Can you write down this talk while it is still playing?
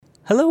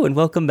Hello and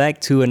welcome back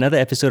to another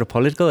episode of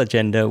Political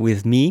Agenda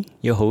with me,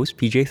 your host,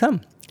 PJ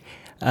Thum.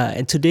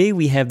 And today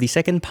we have the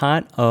second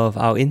part of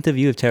our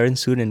interview with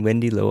Terence Soon and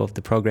Wendy Loh of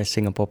the Progress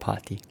Singapore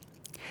Party.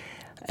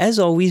 As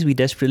always, we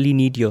desperately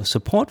need your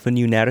support for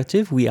New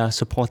Narrative. We are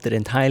supported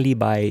entirely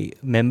by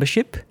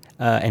membership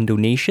and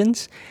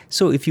donations.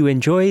 So if you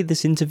enjoy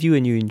this interview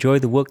and you enjoy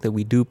the work that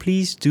we do,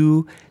 please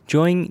do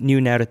join New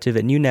Narrative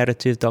at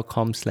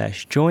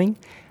newnarrative.com/join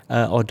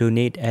or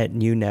donate at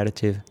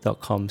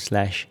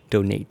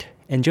newnarrative.com/donate.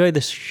 Enjoy the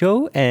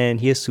show,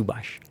 and here's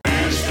Subhash.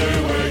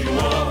 Stay where you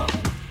are.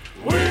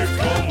 We've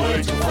come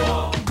way too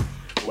far.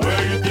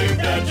 Where you think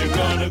that you're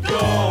gonna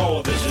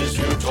go? This is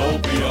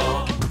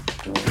utopia.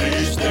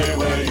 Please stay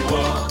where you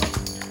are.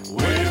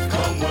 We've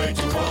come way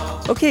too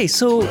far. Okay,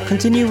 so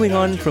continuing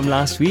on from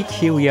last week,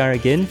 here we are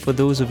again. For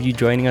those of you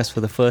joining us for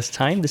the first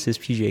time, this is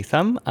PJ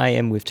Thum. I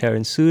am with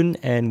Terence Soon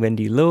and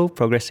Wendy Loh,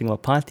 Progress Singapore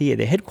Party at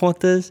their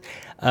headquarters.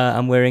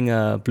 I'm wearing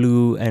a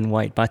blue and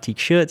white batik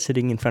shirt,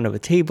 sitting in front of a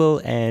table,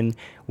 and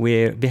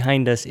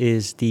behind us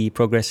is the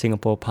Progress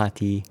Singapore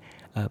Party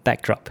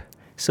backdrop.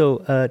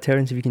 So,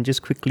 Terence, if you can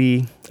just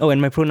quickly... Oh,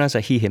 and my pronouns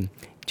are he, him.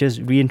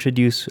 Just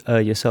reintroduce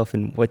yourself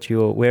and what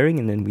you're wearing,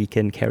 and then we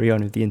can carry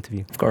on with the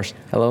interview. Of course.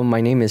 Hello, my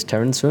name is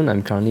Terence Soon.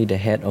 I'm currently the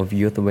head of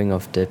youth wing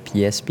of the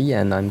PSP,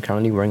 and I'm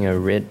currently wearing a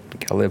red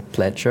color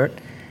plaid shirt.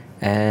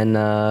 And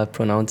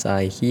pronouns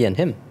are he and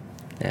him.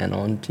 And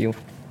on to you,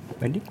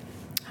 Wendy.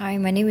 Hi,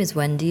 my name is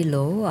Wendy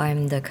Loh.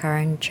 I'm the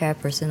current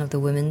chairperson of the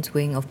women's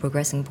wing of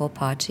Progress Singapore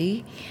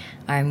Party.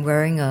 I'm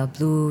wearing a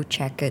blue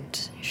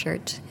checkered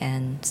shirt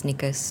and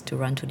sneakers to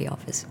run to the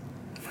office.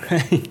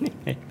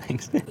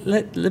 Thanks.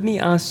 Let me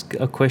ask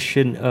a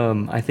question,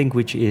 I think,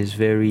 which is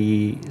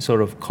very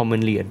sort of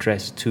commonly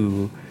addressed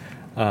to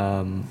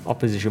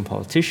opposition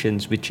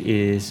politicians, which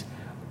is,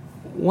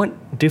 what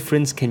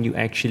difference can you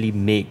actually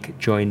make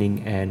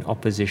joining an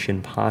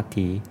opposition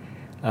party,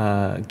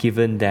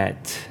 given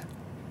that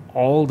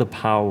all the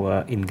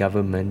power in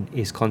government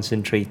is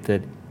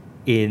concentrated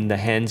in the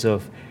hands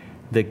of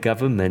the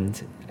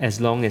government as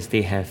long as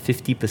they have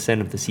 50%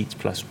 of the seats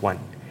plus one?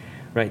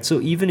 Right, so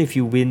even if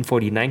you win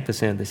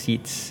 49% of the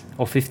seats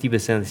or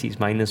 50% of the seats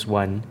minus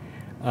one,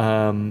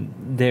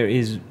 there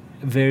is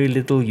very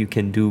little you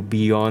can do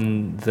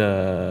beyond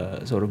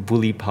the sort of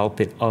bully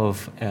pulpit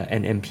of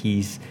an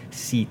MP's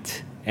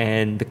seat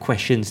and the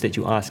questions that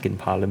you ask in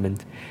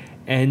Parliament.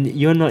 And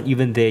you're not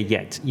even there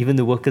yet. Even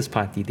the Workers'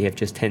 Party, they have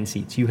just 10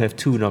 seats. You have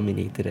 2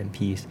 nominated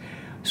MPs.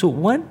 So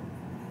what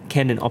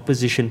can an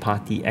opposition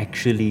party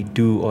actually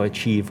do or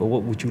achieve, or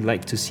what would you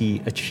like to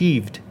see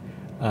achieved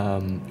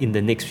in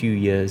the next few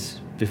years,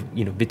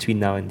 between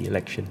now and the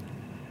election?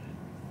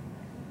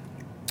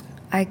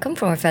 I come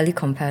from a fairly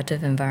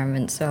competitive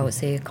environment, so I would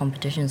say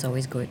competition is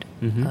always good,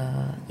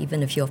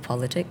 even if you're of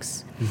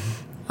politics.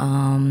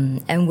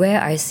 And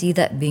where I see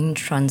that being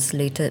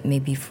translated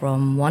maybe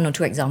from 1 or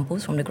 2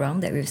 examples from the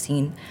ground that we've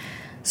seen.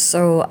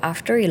 So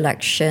after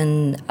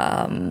election,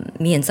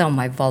 me and some of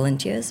my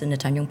volunteers in the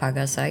Tanjong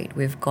Pagar site,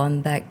 we've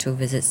gone back to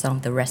visit some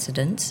of the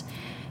residents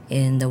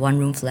in the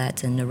one-room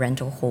flats and the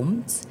rental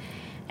homes.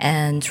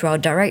 And through our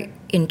direct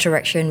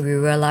interaction, we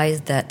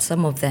realized that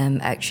some of them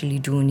actually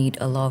do need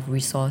a lot of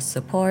resource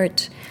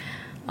support.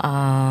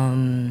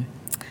 And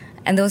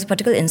there was a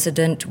particular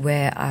incident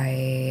where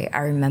I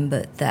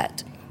remembered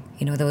that,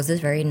 there was this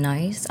very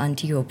nice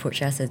auntie who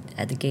approached us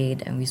at the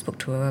gate, and we spoke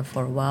to her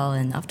for a while.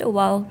 And after a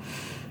while,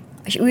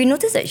 we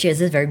noticed that she has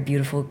this very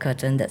beautiful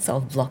curtain that's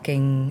sort of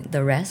blocking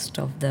the rest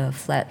of the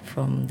flat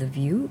from the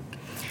view.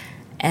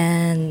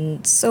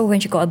 And so when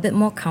she got a bit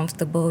more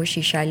comfortable,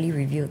 she shyly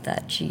revealed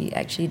that she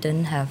actually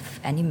didn't have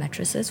any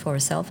mattresses for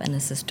herself and her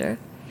sister.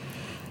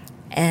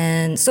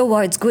 And so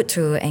while it's good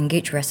to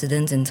engage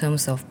residents in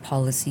terms of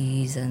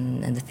policies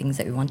and the things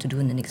that we want to do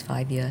in the next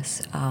 5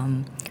 years,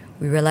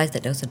 we realized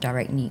that there was a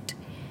direct need.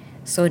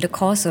 So in the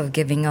course of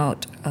giving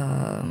out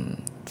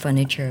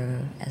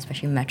furniture,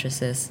 especially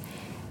mattresses,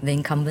 the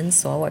incumbents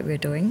saw what we're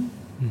doing.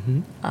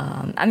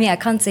 I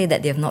can't say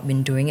that they have not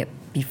been doing it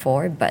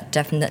before, but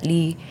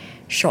definitely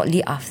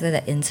shortly after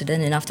that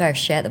incident, and after I've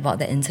shared about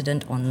that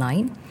incident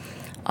online,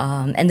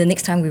 and the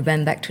next time we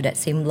went back to that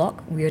same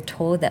block, we were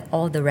told that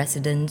all the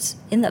residents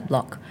in that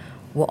block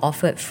were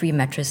offered free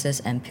mattresses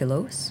and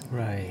pillows,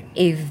 right,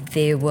 if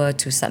they were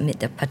to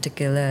submit their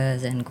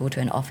particulars and go to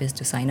an office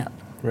to sign up.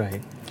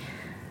 Right.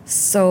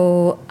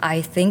 So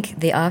I think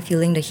they are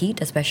feeling the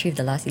heat, especially with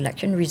the last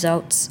election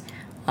results.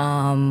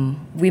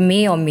 We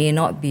may or may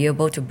not be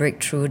able to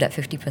break through that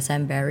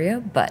 50% barrier,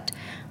 but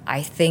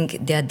I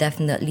think they're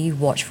definitely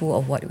watchful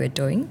of what we're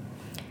doing.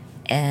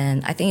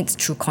 And I think it's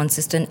through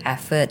consistent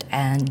effort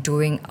and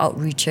doing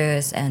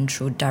outreaches and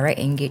through direct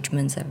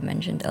engagements I've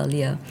mentioned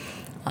earlier,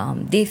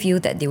 they feel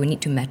that they will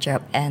need to match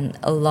up. And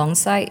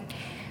alongside,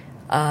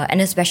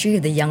 and especially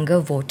the younger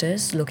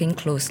voters, looking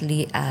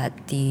closely at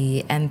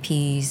the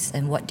MPs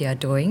and what they are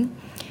doing,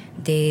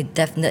 they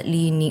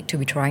definitely need to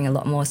be trying a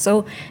lot more.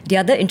 So the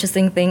other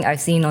interesting thing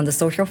I've seen on the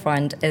social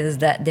front is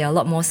that there are a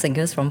lot more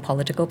singers from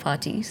political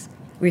parties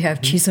We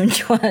have Chee Soon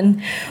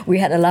Chuan. We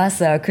had the last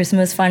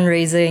Christmas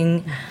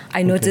fundraising.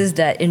 I noticed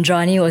that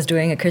Indrani was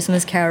doing a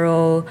Christmas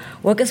carol.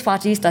 Workers'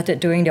 Party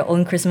started doing their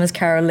own Christmas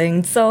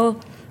caroling. So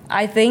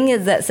I think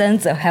it's that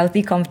sense of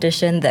healthy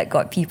competition that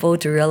got people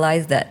to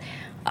realize that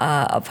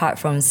apart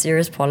from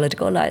serious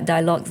political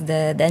dialogues,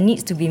 there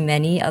needs to be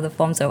many other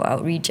forms of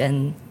outreach,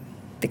 and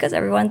because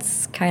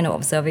everyone's kind of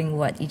observing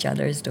what each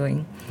other is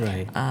doing.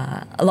 Right.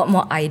 A lot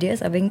more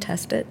ideas are being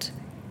tested.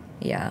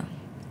 Yeah.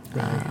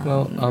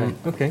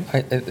 Okay.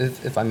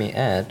 If I may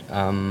add,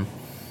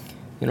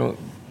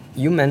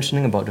 you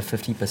mentioning about the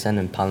 50%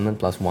 in Parliament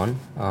plus one,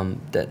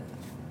 that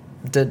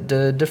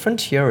the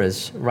difference here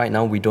is right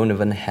now we don't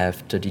even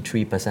have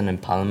 33% in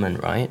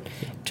Parliament, right?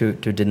 To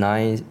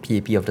deny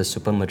PAP of the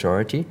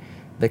supermajority.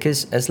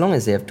 Because as long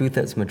as they have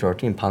 2/3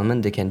 majority in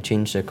Parliament, they can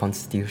change the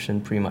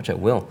constitution pretty much at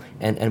will.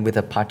 And with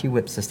a party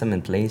whip system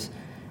in place,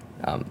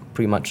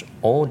 pretty much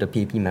all the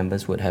PAP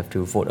members would have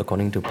to vote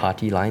according to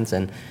party lines.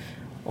 And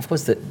of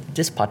course,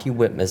 this party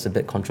whip is a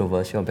bit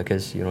controversial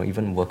because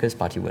even Workers'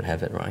 Party would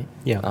have it, right?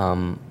 Yeah.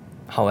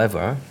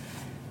 However,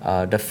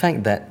 the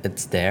fact that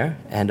it's there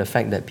and the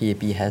fact that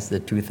PAP has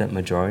the 2/3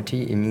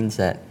 majority, it means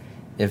that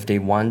if they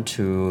want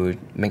to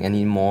make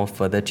any more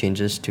further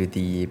changes to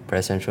the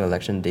presidential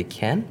election, they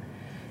can.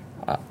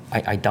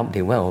 I doubt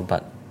they will,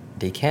 but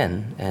they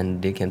can,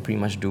 and they can pretty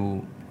much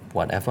do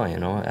whatever,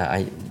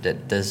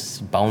 there's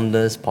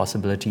boundless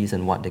possibilities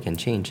in what they can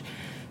change.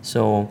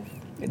 So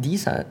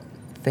these are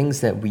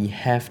things that we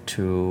have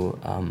to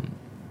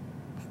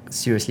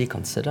seriously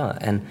consider.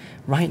 And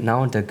right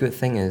now, the good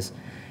thing is,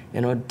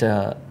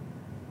 the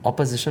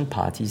opposition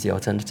parties, the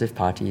alternative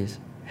parties,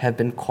 have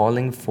been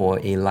calling for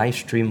a live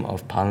stream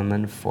of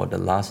Parliament for the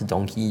last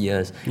donkey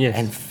years. Yes.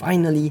 And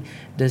finally,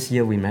 this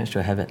year we managed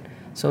to have it.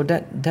 So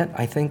that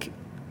I think,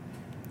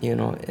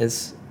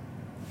 is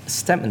a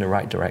step in the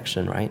right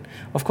direction, right?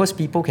 Of course,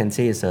 people can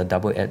say it's a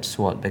double-edged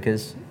sword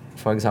because,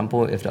 for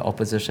example, if the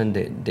opposition,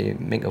 they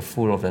make a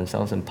fool of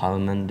themselves in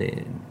Parliament,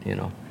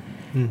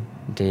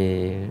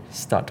 they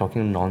start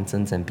talking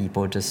nonsense and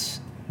people just,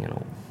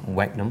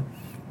 whack them,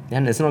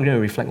 then it's not going to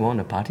reflect well on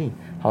the party.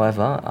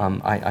 However,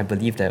 I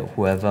believe that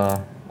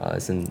whoever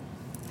is in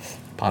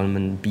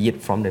Parliament, be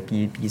it from the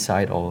PAP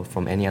side or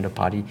from any other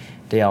party,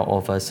 they are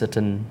of a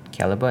certain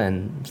caliber,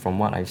 and from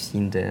what I've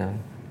seen, they're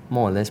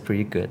more or less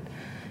pretty good.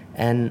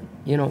 And,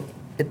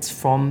 it's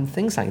from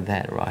things like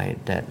that, right,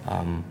 that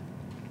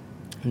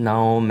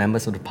now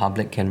members of the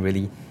public can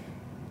really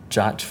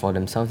judge for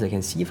themselves. They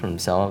can see for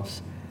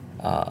themselves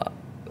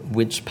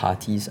which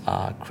parties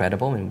are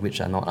credible and which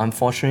are not.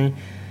 Unfortunately,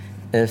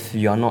 if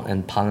you're not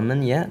in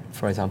Parliament yet,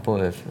 for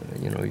example, if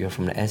you're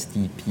from the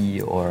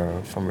SDP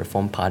or from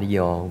Reform Party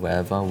or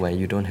wherever, where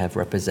you don't have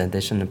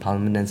representation in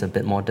Parliament, then it's a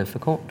bit more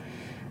difficult.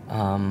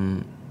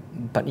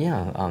 But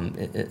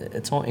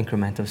it's all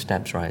incremental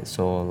steps, right?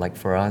 So like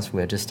for us,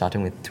 we're just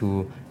starting with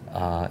 2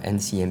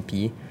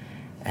 NCMP,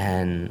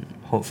 and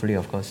hopefully,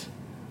 of course,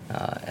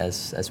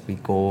 as we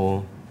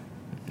go,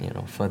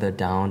 further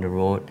down the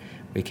road,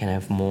 we can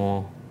have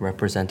more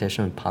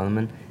representation in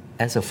Parliament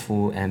as a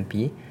full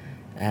MP.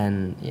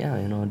 And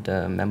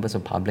the members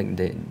of public,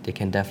 they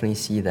can definitely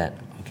see that,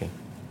 okay,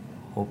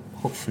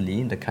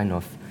 hopefully the kind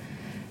of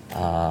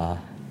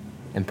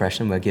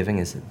impression we're giving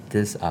is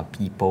these are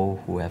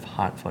people who have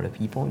heart for the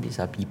people. These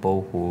are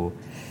people who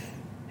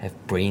have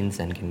brains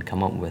and can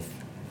come up with,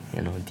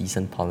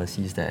 decent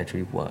policies that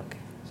actually work.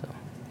 So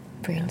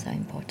Brains are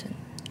important.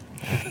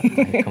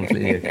 I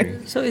completely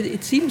agree. So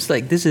it seems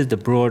like this is the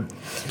broad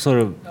sort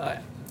of,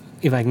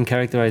 if I can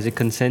characterize it,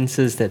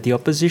 consensus that the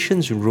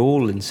opposition's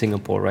role in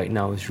Singapore right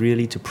now is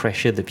really to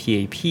pressure the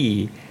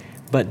PAP,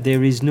 but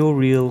there is no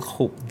real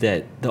hope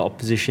that the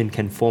opposition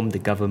can form the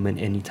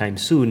government anytime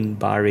soon,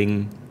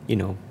 barring,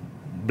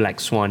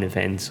 black swan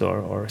events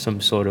or some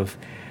sort of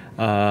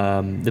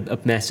a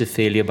massive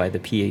failure by the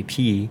PAP.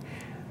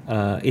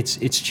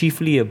 It's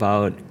chiefly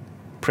about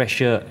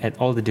pressure at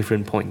all the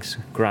different points,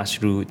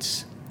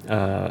 grassroots,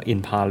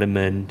 in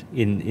Parliament,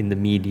 in the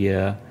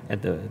media,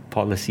 at the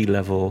policy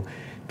level,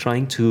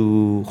 trying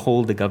to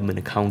hold the government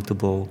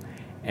accountable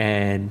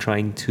and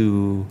trying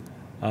to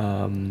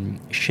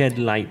shed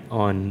light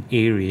on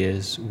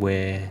areas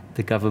where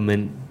the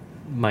government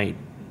might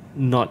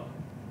not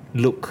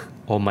look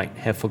or might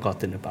have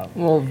forgotten about.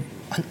 Well,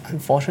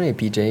 unfortunately,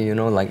 PJ,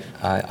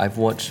 I've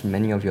watched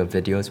many of your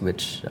videos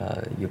which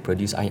you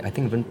produce, I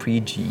think even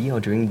pre-GE or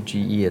during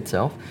GE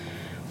itself,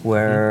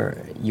 where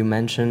you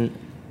mention,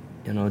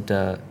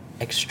 the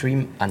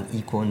extreme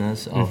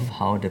unequalness of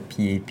how the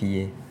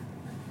PAP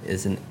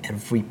is in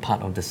every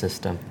part of the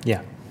system.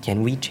 Yeah.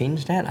 Can we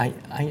change that?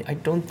 I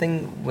don't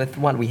think with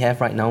what we have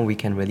right now we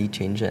can really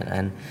change it.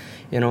 And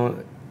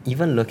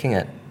even looking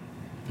at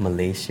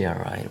Malaysia,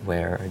 right,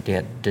 where they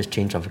had this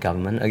change of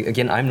government,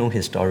 again, I'm no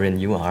historian,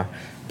 you are,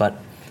 but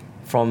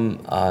from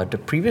the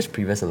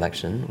previous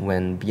election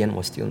when BN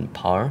was still in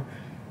power,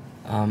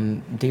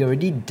 they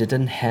already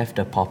didn't have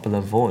the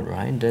popular vote,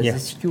 right? There's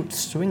this huge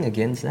swing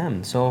against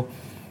them. So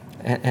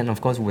And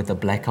of course, with the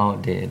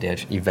blackout, they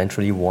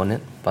eventually won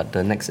it. But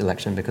the next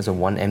election, because of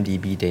one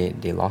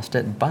MDB, they lost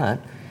it. But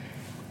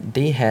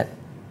they had,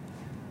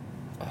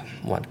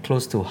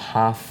 close to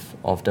half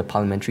of the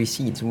parliamentary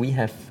seats. We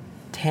have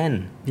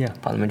 10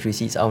 parliamentary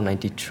seats out of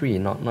 93,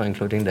 not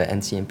including the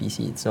NCMP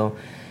seats. So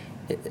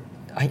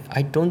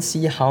I don't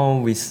see how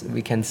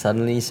we can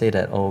suddenly say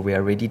that, oh, we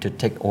are ready to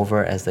take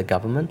over as the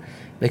government.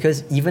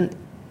 Because even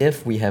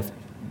if we have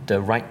the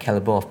right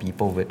caliber of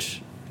people,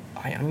 which,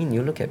 I mean,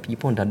 you look at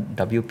people in the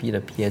WP,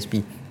 the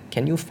PSP,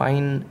 can you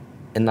find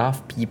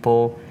enough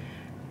people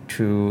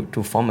to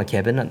form a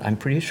cabinet? I'm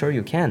pretty sure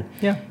you can.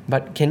 Yeah.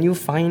 But can you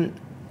find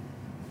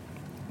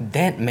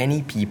that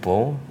many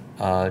people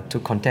to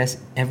contest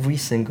every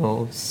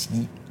single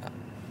seat?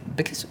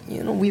 Because,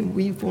 you know,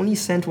 we've only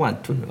sent I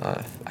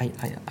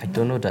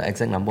don't know the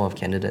exact number of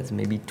candidates,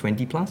 maybe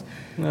 20 plus?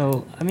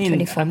 Well, I mean,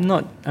 24.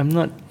 I'm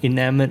not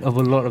enamored of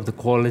a lot of the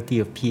quality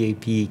of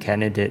PAP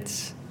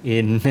candidates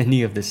in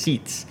many of the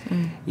seats.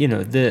 You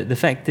know, the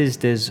fact is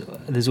there's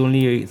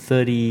only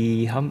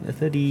 30,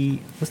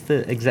 what's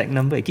the exact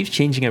number? It keeps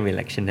changing every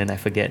election, and I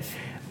forget.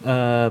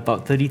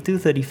 About 32,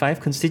 35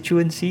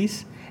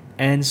 constituencies.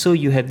 And so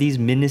you have these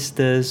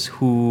ministers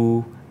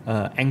who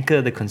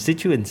anchor the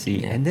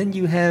constituency, and then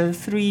you have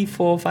 3,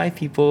 4, 5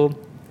 people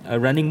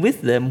running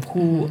with them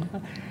who,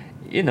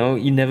 you know,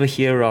 you never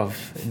hear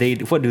of.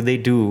 What do they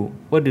do?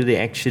 What do they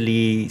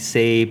actually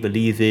say,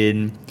 believe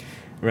in,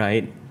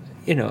 right?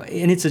 You know,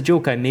 and it's a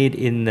joke I made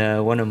in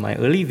one of my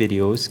early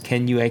videos.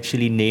 Can you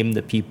actually name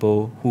the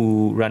people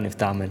who run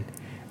Iftaman?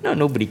 No,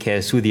 nobody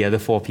cares who the other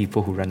 4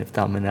 people who run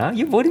Iftaman are.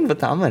 You're voting for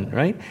Taman,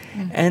 right?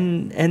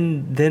 And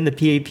then the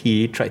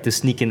PAP tried to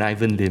sneak in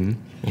Ivan Lim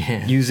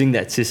using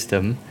that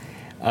system.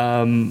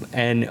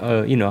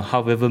 You know,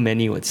 however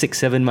many,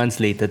 6-7 months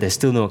later, there's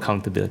still no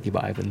accountability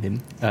by Ivan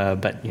Lim.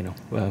 But, you know,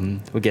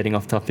 we're getting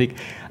off topic.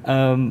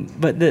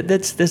 But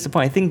that's the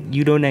point. I think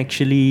you don't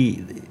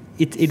actually...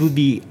 It would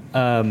be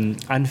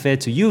unfair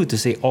to you to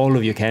say all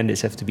of your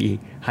candidates have to be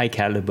high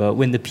caliber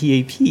when the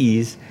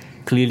PAPs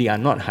clearly are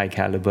not high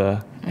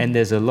caliber, and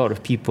there's a lot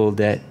of people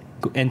that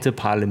enter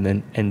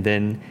parliament and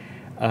then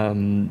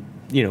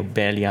you know,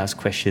 barely ask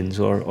questions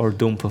or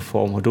don't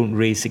perform or don't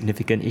raise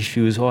significant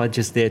issues or are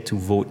just there to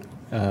vote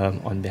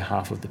on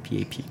behalf of the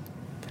PAP.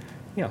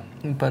 Yeah.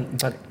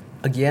 But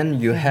again,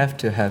 you have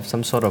to have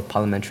some sort of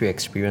parliamentary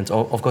experience.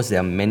 Of course, there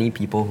are many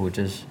people who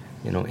just,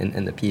 you know,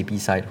 in the PAP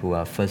side who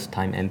are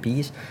first-time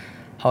MPs.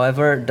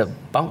 However, the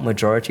bulk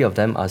majority of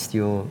them are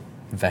still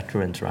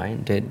veterans,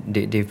 right?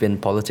 They've been in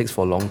politics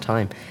for a long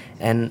time.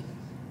 And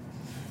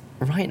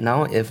right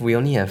now, if we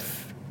only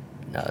have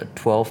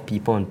 12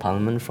 people in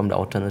parliament from the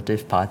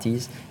alternative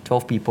parties,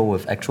 12 people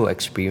with actual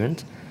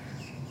experience,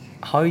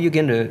 how are you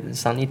going to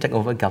suddenly take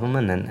over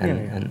government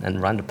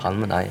and run the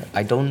parliament?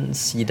 I don't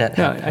see that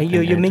happening.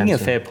 You're making a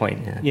fair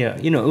point. Yeah.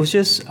 You know, it was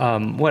just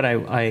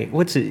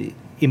what's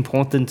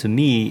important to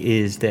me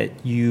is that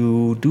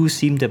you do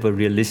seem to have a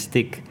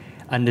realistic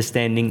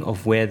understanding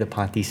of where the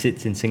party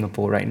sits in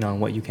Singapore right now and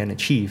what you can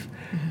achieve,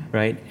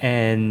 right?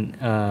 And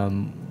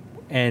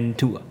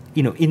to,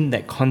 you know, in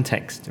that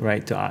context,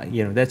 right? To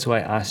you know, that's why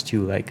I asked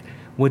you, like,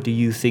 what do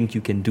you think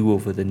you can do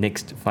over the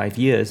next 5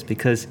 years?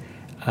 Because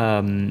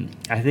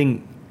I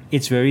think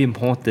it's very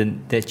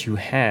important that you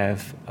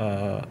have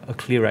a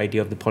clear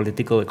idea of the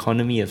political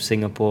economy of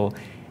Singapore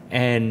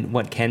and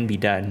what can be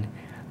done.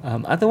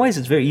 Otherwise,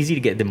 it's very easy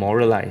to get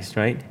demoralized,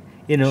 right?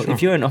 You know,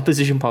 if you're an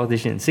opposition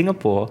politician in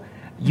Singapore,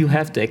 you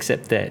have to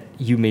accept that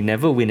you may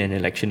never win an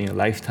election in your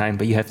lifetime,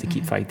 but you have to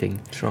keep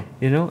fighting. Sure.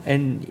 You know,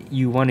 and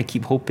you want to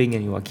keep hoping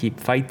and you want to keep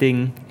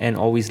fighting and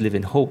always live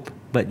in hope.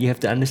 But you have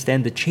to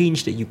understand the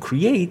change that you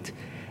create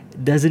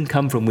doesn't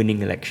come from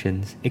winning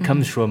elections. It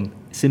comes from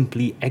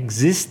simply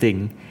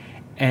existing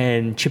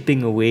and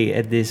chipping away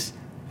at this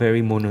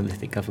very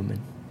monolithic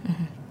government.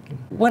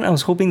 What I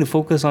was hoping to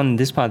focus on in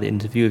this part of the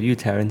interview with you,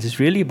 Terence, is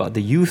really about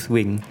the youth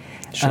wing.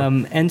 Sure.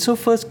 And so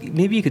first,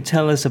 maybe you could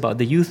tell us about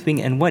the youth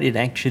wing and what it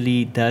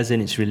actually does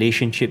in its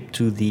relationship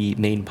to the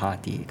main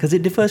party, because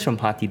it differs from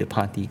party to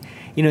party.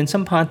 You know, in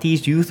some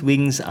parties, youth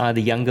wings are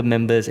the younger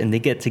members and they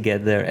get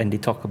together and they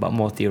talk about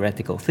more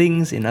theoretical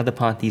things. In other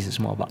parties, it's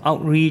more about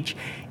outreach.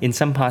 In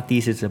some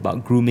parties, it's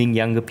about grooming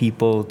younger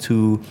people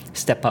to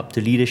step up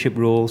to leadership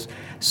roles.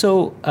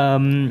 So,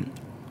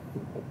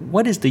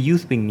 what is the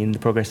youth wing in the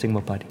Progress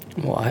Singapore Party?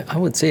 Well, I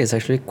would say it's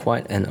actually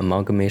quite an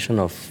amalgamation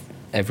of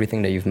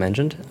everything that you've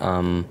mentioned.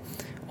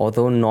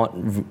 Although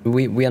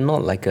we are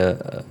not like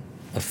a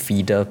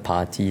feeder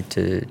party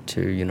to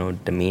you know,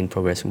 the main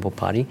Progress Singapore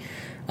Party.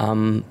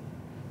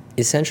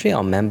 Essentially,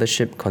 our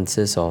membership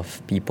consists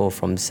of people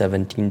from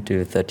 17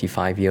 to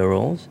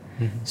 35-year-olds.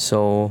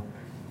 So,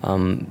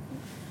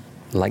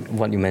 like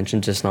what you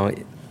mentioned just now,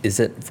 is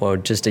it for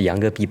just the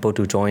younger people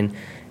to join?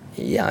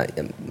 Yeah,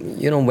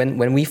 you know,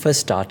 when we first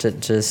started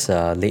just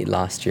late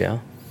last year,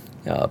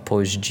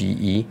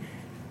 post-GE,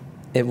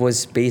 it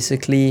was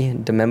basically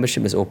the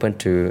membership is open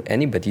to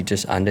anybody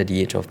just under the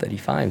age of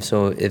 35.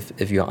 So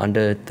if you're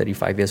under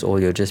 35 years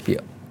old, you'll just be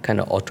kind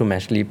of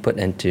automatically put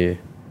into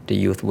the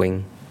youth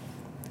wing.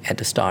 at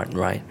the start,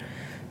 right?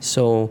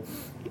 So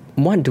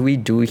what do we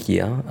do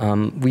here?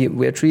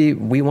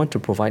 We want to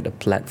provide a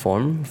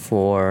platform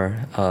for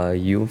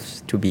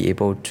youth to be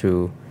able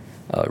to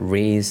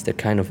raise the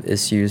kind of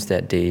issues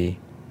that they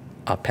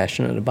are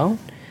passionate about.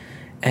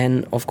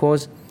 And of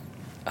course,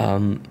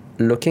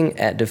 looking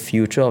at the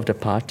future of the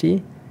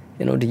party,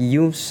 the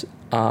youths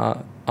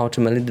are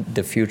ultimately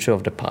the future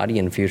of the party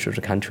and the future of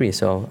the country.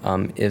 So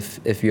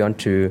if you want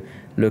to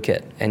look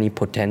at any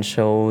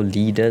potential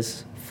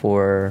leaders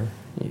for,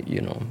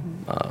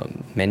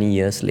 many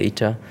years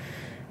later,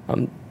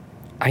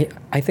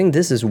 I think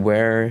this is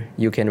where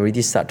you can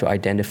really start to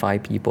identify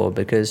people,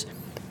 because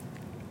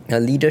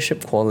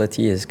leadership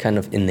quality is kind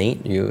of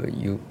innate.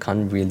 You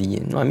can't really,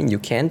 you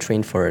can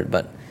train for it,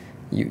 but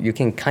you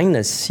can kind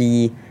of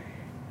see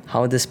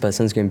how this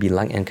person's going to be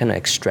like and kind of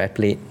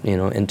extrapolate,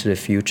 into the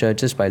future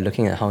just by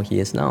looking at how he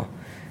is now.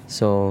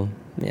 So,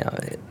 yeah.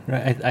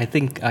 Right. I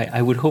think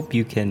I would hope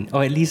you can,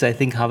 or at least I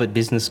think Harvard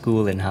Business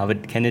School and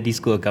Harvard Kennedy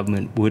School of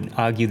Government would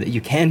argue that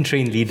you can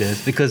train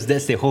leaders because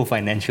that's their whole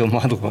financial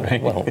model,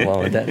 right? Well,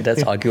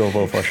 that's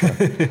arguable for sure.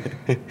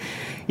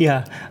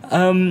 Yeah.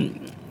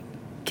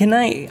 Can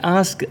I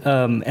ask,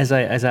 as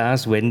I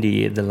asked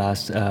Wendy at the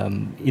last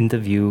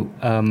interview,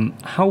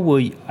 how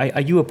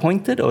are you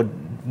appointed or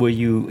were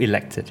you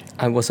elected?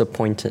 I was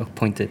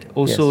appointed.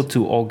 Also Yes.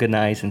 to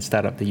organize and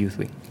start up the youth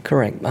wing.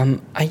 Correct.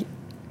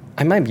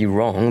 I might be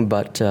wrong,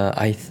 but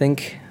I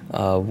think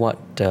what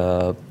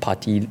the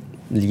party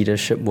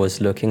leadership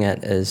was looking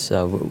at is,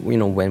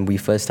 when we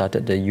first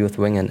started the youth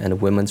wing and the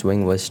women's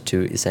wing, was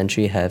to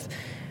essentially have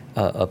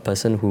a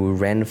person who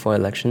ran for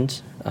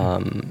elections,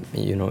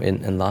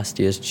 in last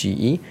year's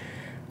GE,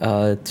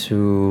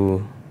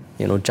 to,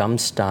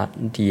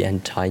 jumpstart the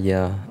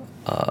entire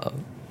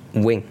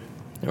wing,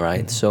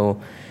 right?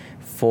 So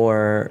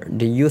for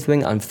the youth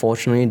wing,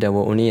 unfortunately, there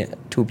were only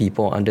 2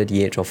 people under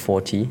the age of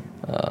 40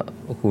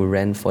 who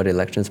ran for the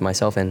elections,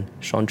 myself and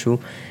Sean Chu.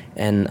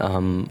 And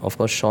of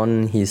course,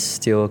 Sean, he's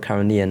still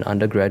currently an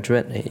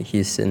undergraduate.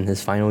 He's in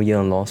his final year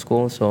in law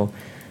school. So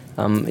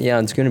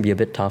it's going to be a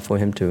bit tough for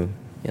him to,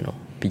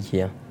 be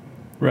here.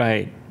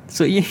 Right.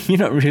 So you're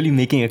not really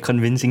making a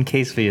convincing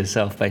case for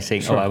yourself by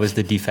saying, Sure. I was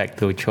the de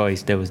facto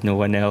choice, there was no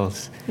one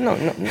else. No.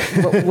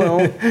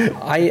 Well,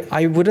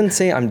 I wouldn't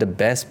say I'm the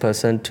best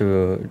person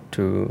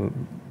to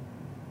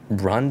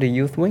run the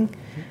youth wing,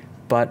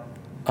 but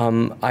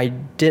I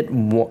did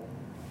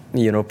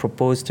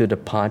propose to the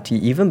party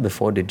even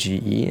before the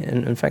GE,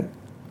 and in fact,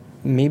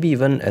 maybe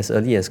even as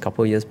early as a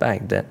couple of years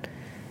back, that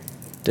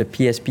the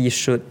PSP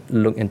should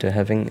look into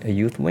having a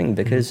youth wing,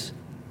 because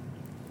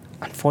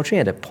unfortunately,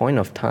 at that point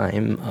of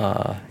time,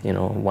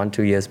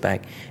 1-2 years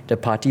back, the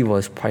party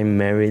was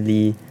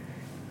primarily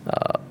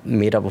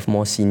made up of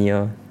more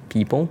senior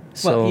people.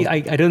 So Well,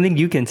 I don't think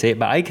you can say it,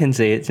 but I can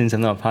say it since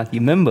I'm not a party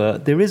member.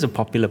 There is a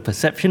popular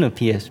perception of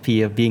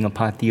PSP of being a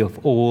party of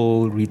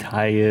old,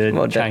 retired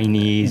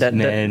Chinese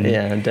men.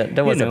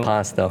 That was the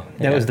past, though.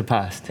 That was the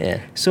past. Yeah.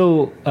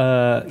 So,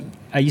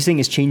 are you saying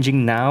it's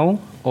changing now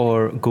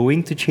or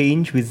going to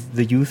change with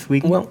the youth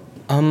wing? Well,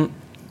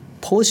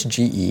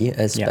 post-GE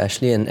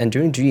especially, and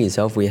during GE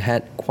itself, we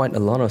had quite a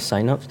lot of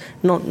sign-ups,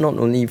 not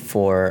only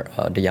for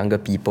the younger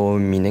people,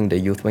 meaning the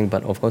youth wing,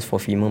 but of course for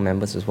female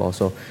members as well.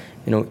 So,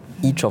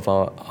 each of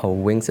our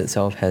wings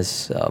itself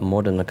has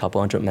more than a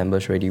couple hundred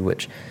members already,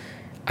 which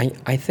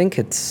I think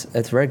it's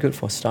very good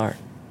for a start.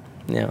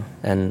 Yeah,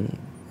 and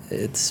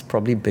it's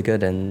probably bigger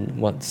than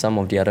what some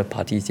of the other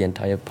parties, the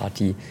entire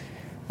party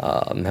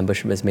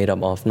membership is made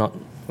up of.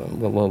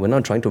 Well, we're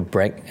not trying to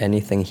brag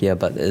anything here,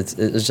 but it's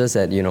just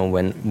that,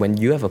 when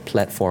you have a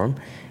platform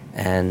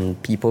and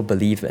people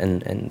believe in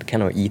the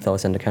kind of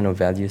ethos and the kind of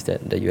values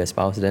that you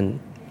espouse, then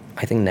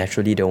I think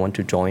naturally they'll want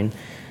to join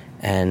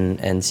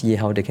and see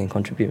how they can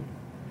contribute.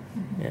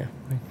 Yeah.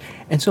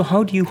 And so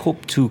how do you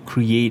hope to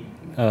create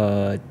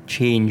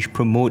change,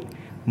 promote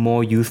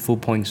more youthful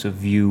points of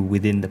view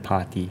within the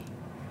party?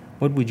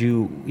 What would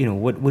you,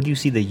 what do you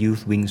see the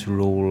youth wing's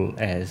role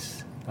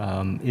as?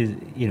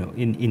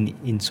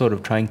 In sort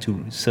of trying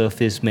to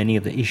surface many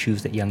of the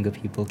issues that younger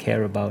people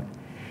care about,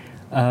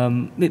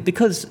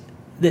 because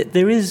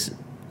there is,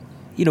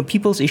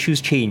 people's issues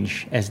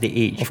change as they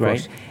age, Of right?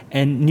 course.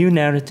 And New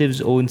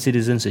Narrative's own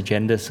Citizens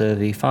Agenda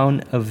survey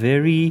found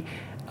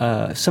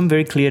some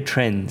very clear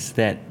trends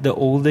that the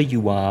older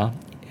you are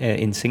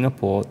in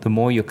Singapore, the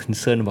more you're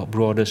concerned about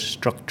broader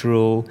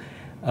structural,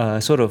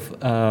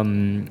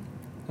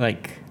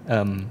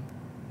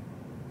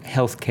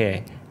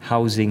 healthcare,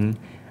 housing,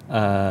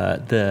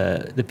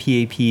 the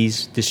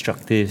PAP's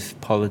destructive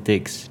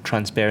politics,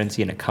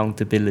 transparency and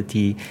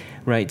accountability,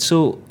 right?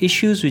 So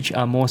issues which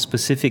are more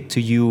specific to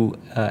you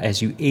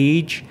as you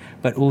age,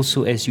 but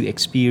also as you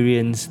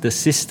experience the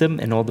system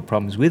and all the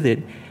problems with it.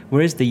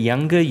 Whereas the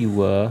younger you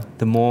were,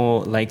 the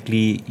more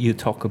likely you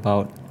talk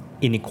about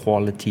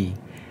inequality,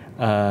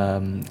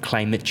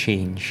 climate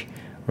change,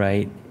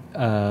 right?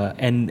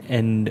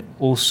 And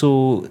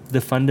also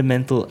the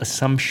fundamental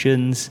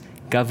assumptions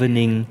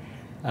governing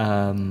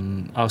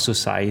our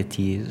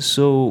society.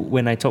 So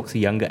when I talk to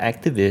younger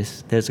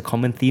activists, there's a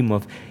common theme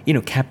of,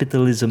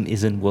 capitalism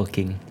isn't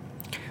working,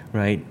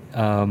 right?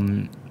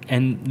 And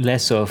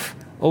less of,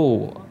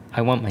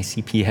 I want my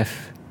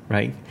CPF,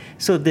 right?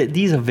 So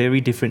these are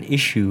very different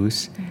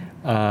issues.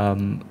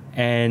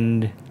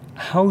 And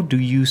how do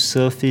you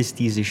surface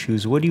these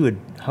issues?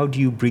 How do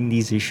you bring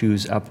these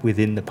issues up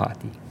within the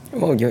party?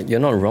 Well, you're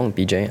not wrong,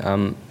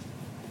 PJ.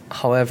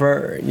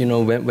 However,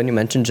 when you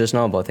mentioned just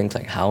now about things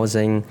like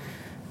housing,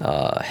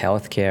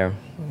 healthcare,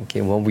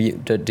 okay, well,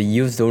 the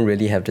youth don't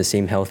really have the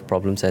same health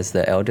problems as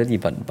the elderly,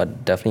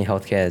 but definitely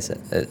healthcare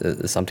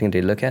is something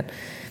they look at.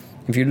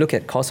 If you look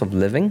at cost of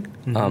living,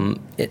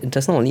 it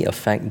doesn't only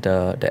affect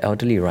the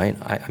elderly, right?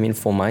 I mean,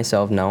 for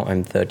myself now,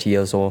 I'm 30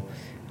 years old,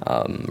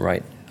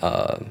 right?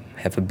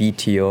 Have a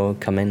BTO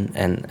come in,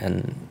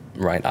 and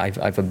right, I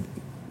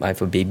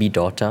have a baby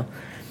daughter.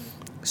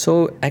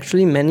 So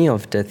actually, many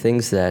of the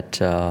things that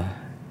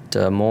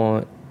the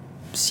more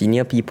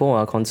senior people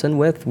are concerned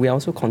with, we're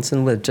also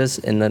concerned with, just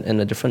in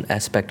a different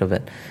aspect of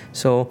it.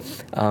 So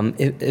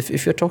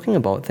if you're talking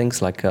about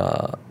things like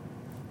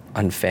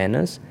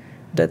unfairness,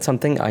 that's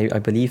something I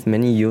believe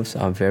many youths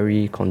are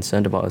very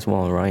concerned about as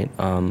well, right?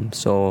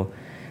 So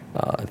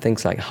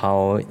things like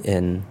how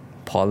in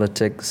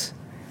politics,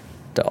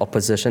 the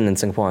opposition in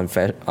Singapore,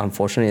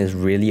 unfortunately, is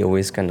really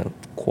always kind of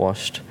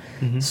quashed.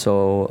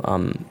 So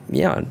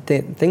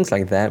things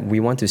like that. We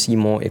want to see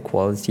more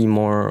equality,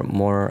 more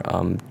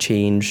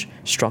change,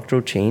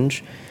 structural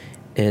change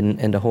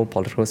in the whole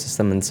political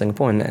system in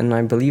Singapore, and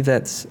I believe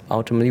that's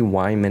ultimately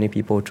why many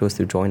people chose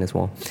to join as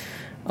well.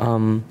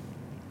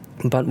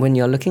 But when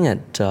you're looking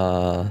at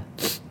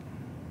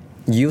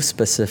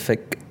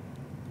youth-specific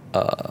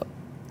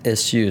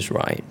issues,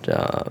 right?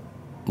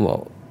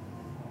 Well,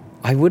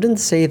 I wouldn't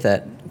say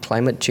that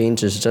climate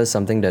change is just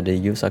something that the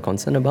youths are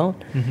concerned about.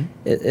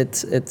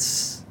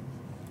 It's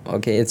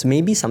okay. It's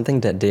maybe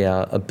something that they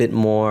are a bit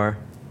more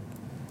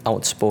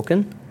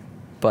outspoken,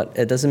 but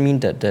it doesn't mean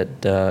that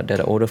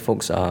the older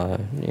folks are,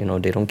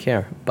 they don't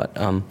care. But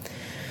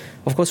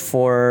of course,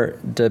 for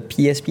the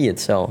PSP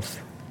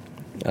itself,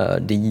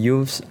 the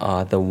youths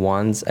are the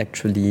ones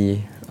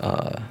actually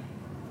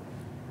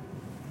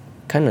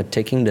kind of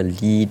taking the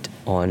lead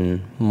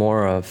on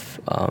more of,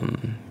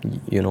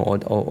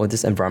 or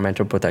this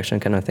environmental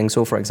protection kind of thing.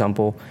 So, for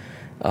example,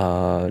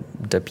 the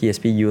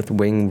PSP Youth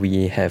Wing,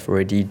 we have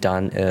already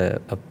done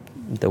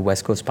the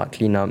West Coast Park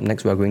cleanup.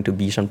 Next, we are going to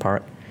Bishan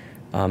Park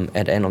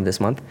at the end of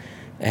this month.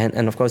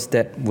 And of course,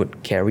 that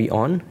would carry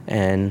on.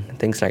 And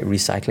things like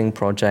recycling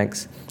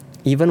projects,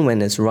 even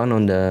when it's run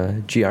on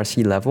the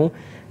GRC level,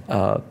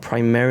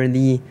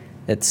 primarily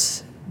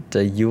it's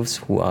the youths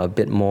who are a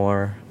bit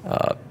more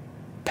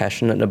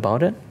passionate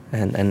about it,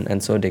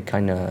 and so they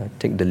kind of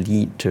take the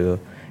lead to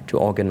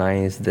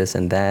organize this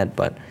and that.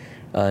 But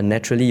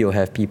naturally, you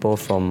have people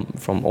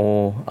from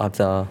all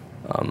other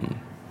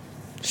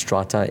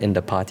strata in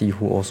the party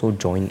who also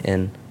join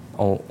in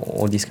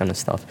all these kind of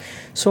stuff.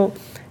 So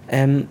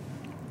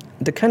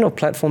the kind of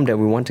platform that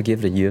we want to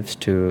give the youths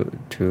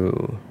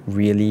to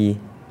really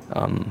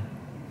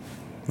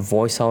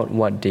voice out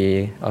what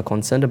they are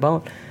concerned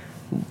about.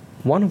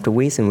 One of the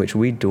ways in which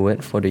we do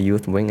it for the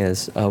Youth Wing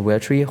is we're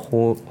actually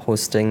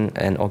hosting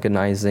and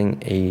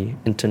organizing a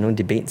internal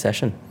debate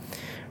session,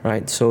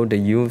 right? So the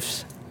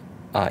youths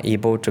are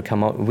able to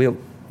come out. We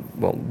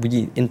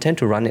intend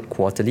to run it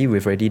quarterly.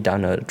 We've already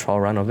done a trial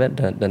run of it.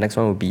 The next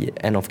one will be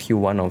end of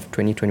Q1 of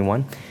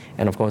 2021,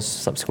 and of course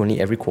subsequently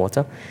every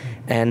quarter.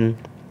 And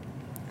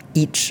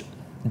each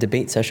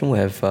debate session will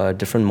have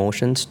different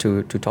motions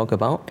to talk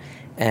about.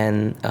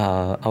 And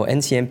our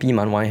NCMP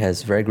Manwai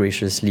has very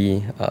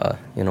graciously,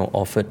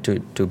 offered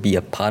to be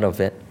a part of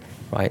it,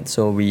 right?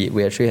 So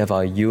we actually have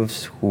our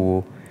youths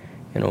who,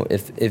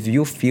 if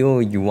you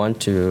feel you want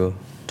to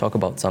talk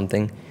about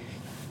something,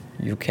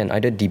 you can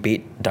either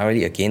debate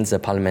directly against the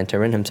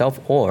parliamentarian himself,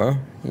 or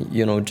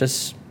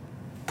just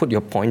put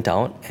your point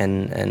out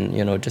and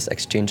just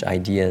exchange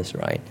ideas,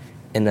 right?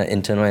 In the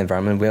internal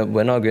environment,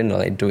 we're not going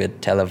to do a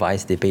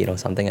televised debate or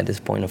something at this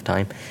point of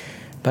time.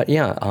 But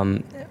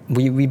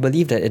we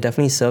believe that it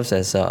definitely serves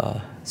as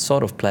a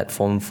sort of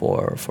platform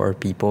for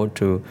people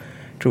to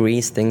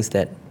raise things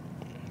that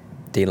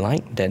they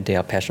like, that they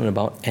are passionate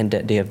about, and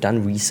that they have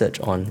done research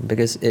on.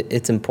 Because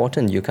it's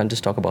important. You can't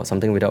just talk about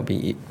something without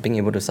being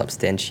able to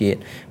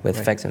substantiate with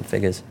facts and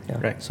figures. Yeah.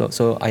 Right.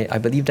 So I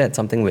believe that's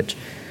something which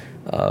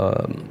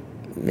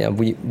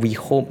we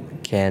hope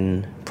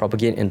can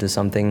propagate into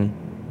something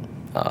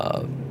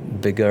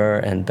bigger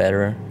and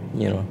better,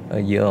 a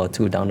year or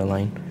two down the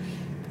line.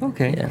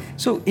 Okay. Yeah.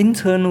 So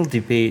internal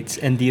debates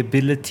and the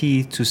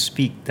ability to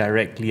speak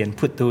directly and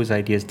put those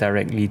ideas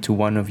directly to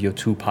one of your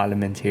two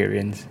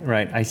parliamentarians,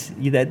 right? I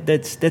see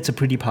that's a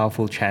pretty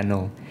powerful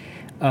channel.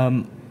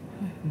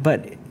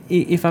 But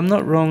if I'm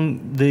not wrong,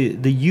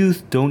 the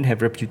youth don't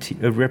have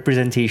a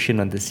representation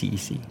on the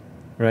CEC,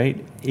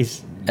 right?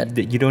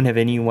 You don't have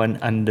anyone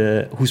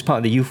who's part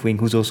of the youth wing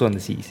who's also on the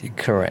CEC.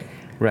 Correct.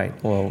 Right.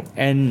 Well,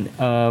 and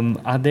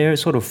are there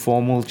sort of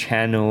formal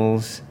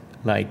channels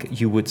Like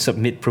you would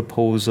submit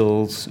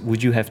proposals.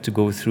 Would you have to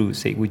go through,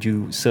 say, would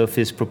you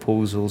surface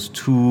proposals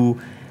to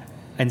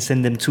and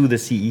send them to the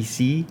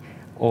CEC?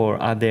 Or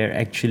are there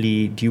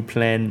actually, do you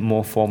plan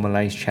more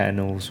formalized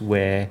channels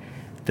where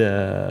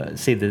the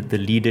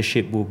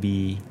leadership will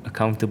be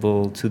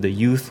accountable to the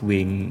youth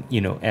wing,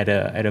 at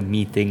a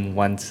meeting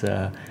once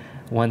a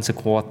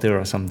quarter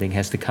or something,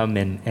 has to come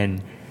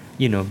and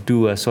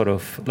do a sort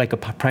of like a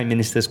prime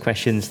minister's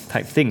questions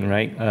type thing,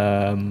 right?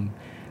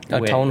 A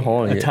town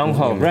hall. A town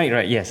hall,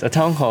 right, yes. A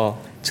town hall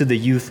to the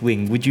youth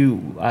wing.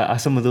 Are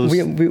some of those...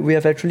 We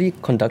have actually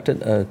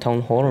conducted a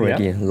town hall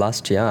already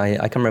last year. I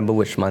can't remember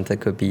which month. It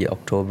could be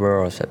October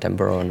or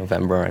September or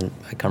November, and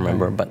I can't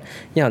remember. But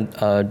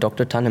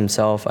Dr. Tan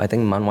himself, I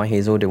think Man Wai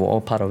Hazel, they were all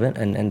part of it,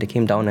 and they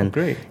came down and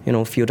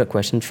fielded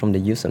questions from the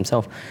youth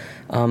themselves.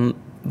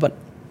 But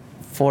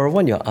for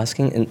what you're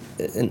asking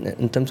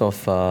in terms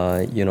of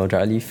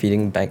directly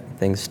feeding back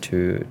things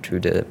to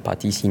the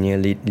party senior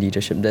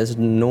leadership, there's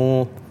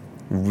no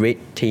red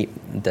tape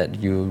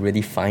that you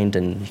really find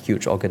in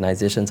huge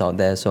organizations out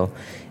there. So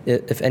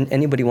if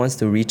anybody wants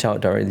to reach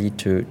out directly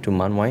to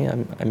Man Wai,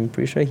 I'm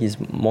pretty sure he's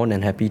more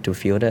than happy to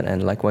field it,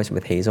 and likewise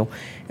with Hazel.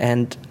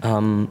 And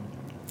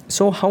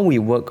so how we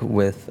work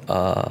with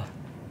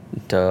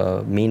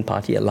the main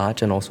party at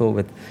large, and also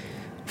with,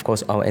 of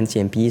course, our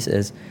NCMPs,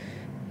 is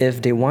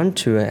if they want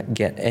to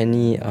get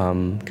any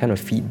kind of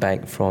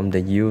feedback from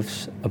the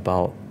youths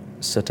about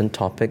certain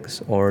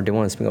topics, or they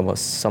want to speak about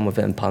some of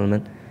it in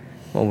Parliament,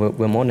 well,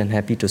 we're more than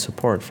happy to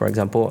support. For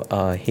example,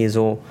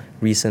 Hazel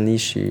recently,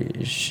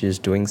 she's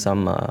doing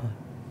some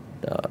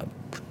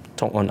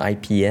talk on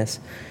IPS,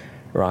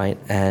 right?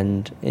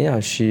 And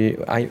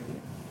I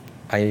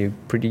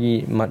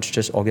pretty much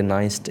just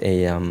organized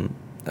a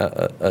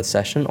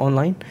session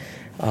online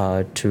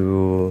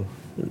to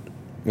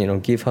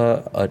give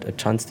her a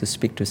chance to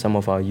speak to some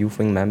of our youth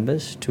wing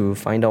members to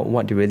find out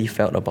what they really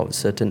felt about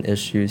certain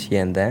issues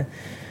here and there.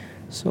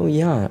 So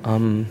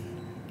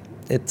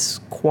it's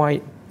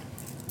quite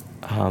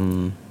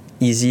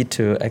easy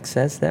to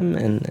access them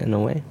in a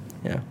way.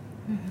 Yeah.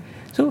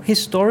 So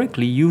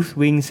historically, youth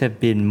wings have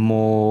been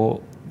more,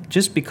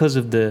 just because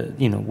of the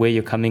where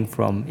you're coming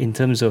from in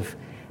terms of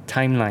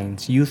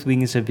timelines. Youth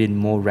wings have been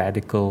more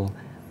radical,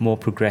 more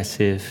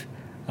progressive,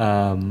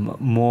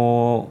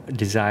 more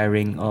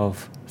desiring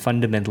of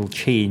fundamental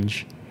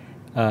change,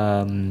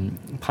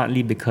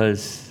 partly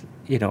because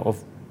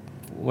of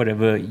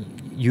whatever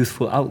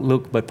youthful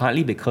outlook, but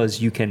partly because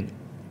you can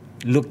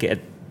look at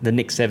the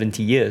next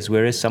 70 years,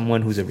 whereas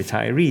someone who's a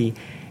retiree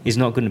is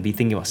not going to be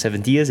thinking about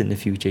 70 years in the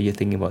future. You're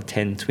thinking about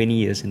 10, 20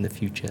 years in the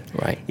future.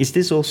 Right.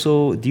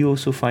 Do you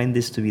also find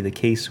this to be the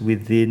case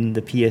within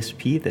the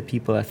PSP, that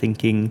people are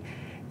thinking,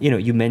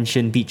 you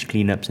mentioned beach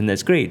cleanups, and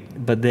that's great,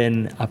 but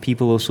then are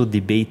people also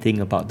debating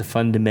about the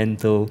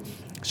fundamental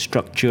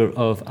structure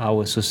of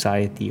our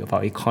society, of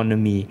our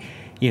economy,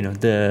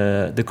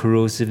 the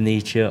corrosive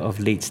nature of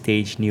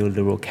late-stage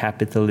neoliberal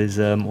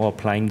capitalism, or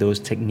applying those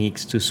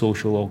techniques to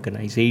social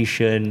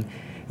organization,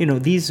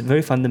 these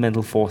very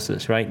fundamental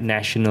forces, right?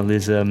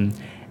 Nationalism,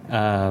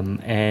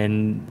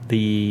 and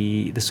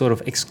the sort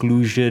of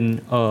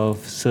exclusion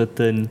of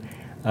certain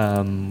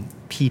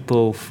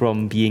people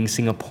from being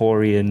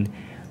Singaporean,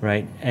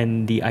 right?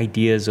 And the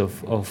ideas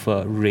of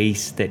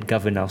race that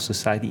govern our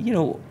society.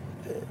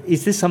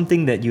 Is this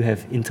something that you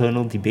have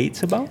internal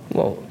debates about?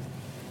 Well,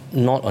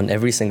 not on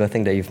every single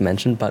thing that you've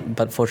mentioned,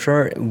 but for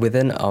sure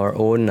within our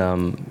own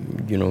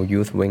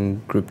youth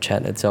wing group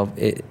chat itself,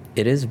 it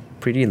is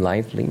pretty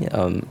lively.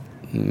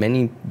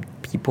 Many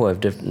people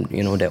have their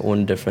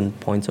own different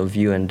points of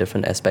view and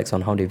different aspects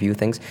on how they view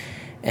things,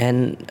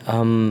 and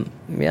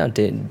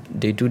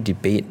they do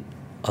debate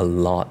a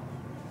lot,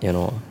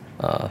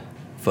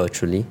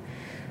 virtually,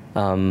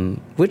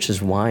 which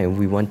is why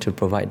we want to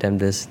provide them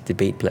this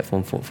debate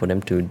platform for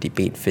them to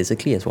debate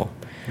physically as well.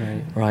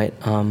 Right.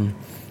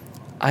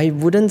 I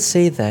wouldn't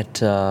say that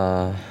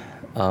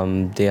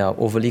they are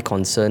overly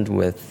concerned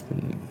with,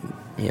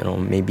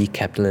 maybe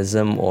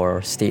capitalism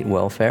or state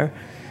welfare.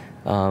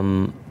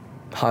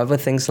 However,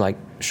 things like,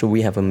 should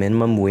we have a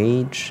minimum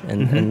wage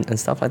and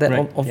stuff like that?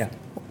 Right.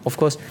 Of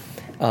course,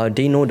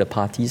 they know the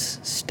party's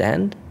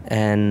stand,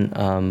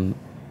 and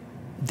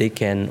they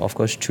can, of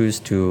course, choose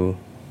to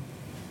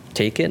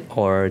take it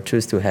or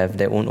choose to have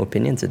their own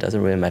opinions. It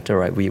doesn't really matter,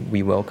 right?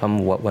 We welcome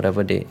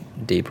whatever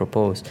they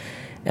propose,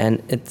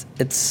 and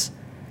it's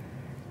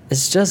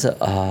just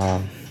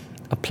a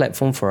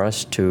platform for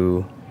us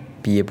to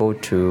be able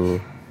to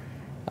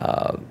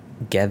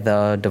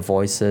gather the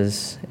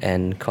voices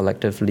and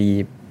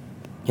collectively,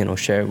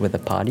 share it with the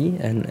party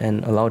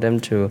and allow them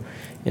to,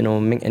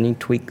 make any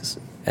tweaks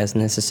as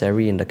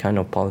necessary in the kind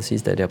of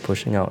policies that they're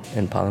pushing out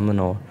in Parliament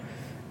or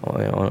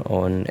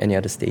on any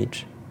other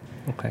stage.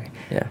 Okay.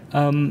 Yeah.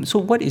 So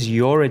what is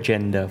your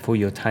agenda for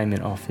your time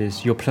in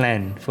office, your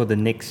plan for the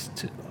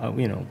next,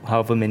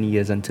 however many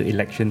years until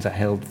elections are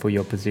held for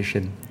your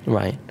position?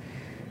 Right.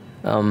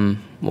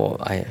 Well,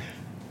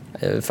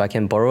 if I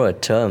can borrow a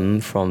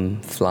term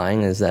from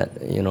flying, is that,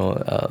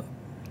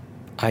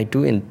 I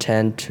do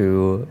intend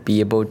to be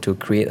able to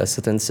create a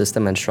certain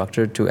system and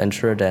structure to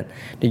ensure that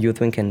the youth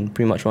wing can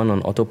pretty much run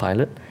on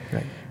autopilot.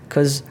 Right.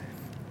 Because,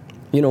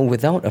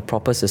 without a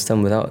proper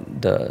system, without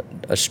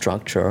a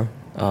structure,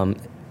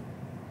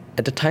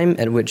 at the time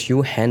at which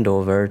you hand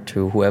over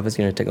to whoever's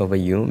going to take over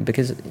you,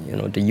 because,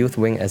 the youth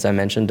wing, as I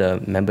mentioned,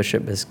 the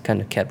membership is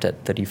kind of capped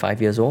at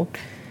 35 years old.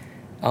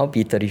 I'll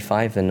be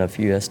 35 in a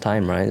few years'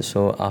 time, right?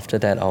 So after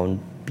that, I'll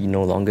be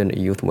no longer in the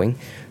youth wing.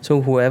 So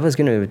whoever's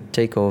going to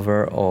take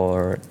over,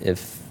 or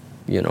if,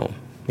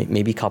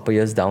 maybe a couple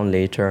years down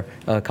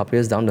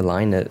the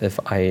line, if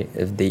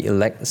they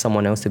elect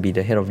someone else to be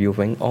the head of youth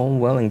wing, all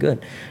well and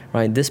good,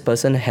 right? This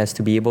person has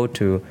to be able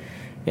to,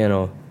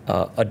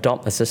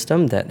 adopt a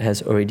system that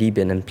has already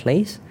been in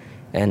place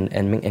and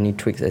make any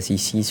tweaks as he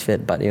sees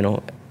fit. But,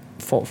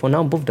 for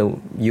now, both the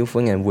youth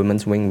wing and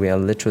women's wing, we are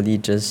literally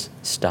just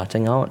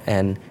starting out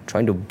and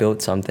trying to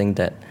build something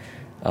that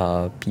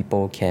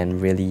people can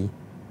really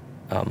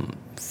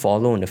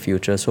follow in the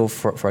future. So,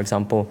 for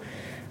example,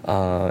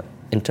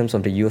 in terms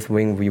of the youth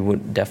wing, we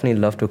would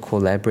definitely love to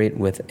collaborate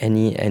with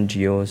any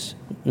NGOs,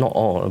 not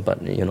all, but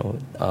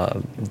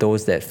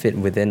those that fit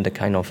within the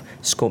kind of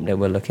scope that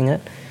we're looking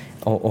at,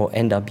 or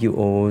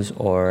NWOs,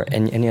 or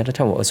any other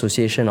type of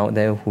association out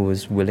there who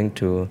is willing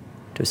to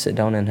sit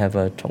down and have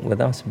a talk with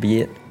us,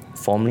 be it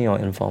formally or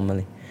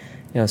informally.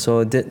 Yeah,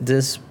 so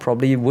this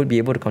probably would be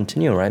able to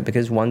continue, right?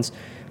 Because once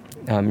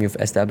you've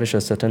established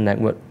a certain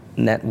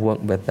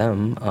network with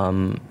them,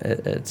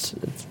 it's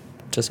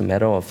just a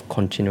matter of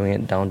continuing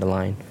it down the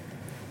line.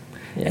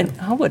 Yeah. And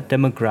how about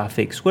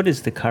demographics? What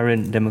is the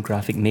current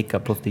demographic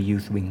makeup of the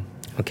youth wing?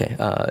 Okay,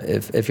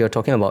 if you're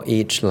talking about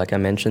age, like I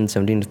mentioned,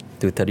 17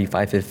 to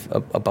 35, if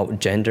about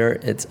gender,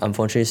 it's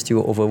unfortunately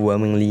still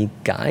overwhelmingly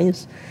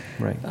guys.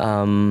 Right.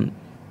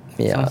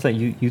 Yeah. Sounds like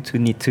you two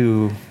need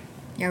to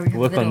Yeah, we have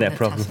work a bit on of that a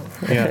problem.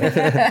 tussle.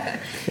 Yeah.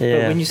 Yeah.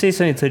 But when you say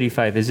 17 to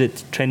 35, is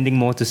it trending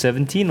more to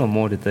 17 or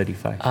more to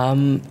 35?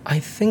 I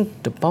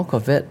think the bulk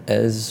of it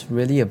is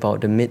really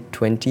about the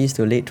mid-20s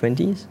to late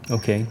 20s.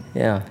 Okay.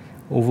 Yeah.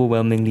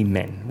 Overwhelmingly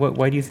men.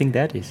 Why do you think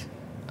that is?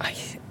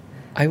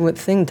 I would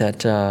think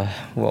that,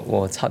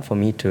 well, it's hard for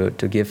me to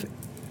give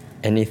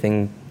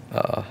anything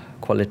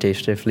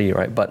qualitatively,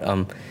 right? But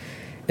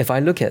if I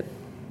look at,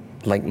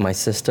 like, my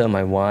sister,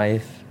 my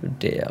wife,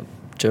 they are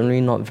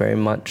generally not very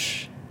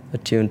much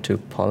attuned to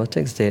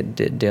politics.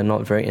 They're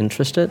not very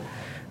interested.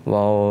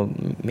 While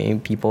maybe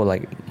people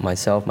like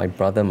myself, my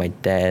brother, my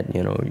dad,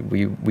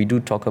 we do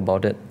talk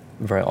about it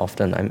very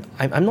often.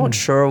 I'm not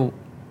sure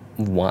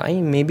why.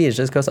 Maybe it's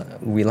just because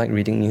we like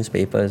reading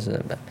newspapers.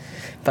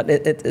 But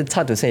it's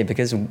hard to say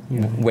because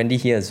Wendy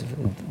here is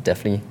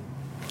definitely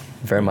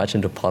very much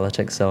into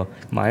politics. So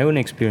my own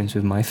experience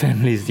with my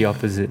family is the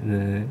opposite.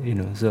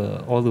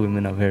 So all the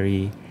women are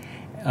very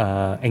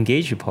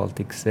engaged with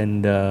politics,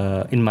 and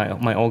in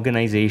my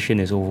organization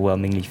is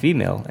overwhelmingly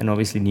female, and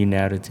obviously New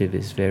Narrative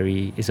is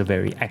a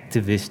very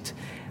activist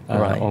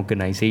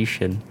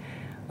organization.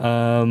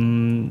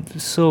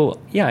 So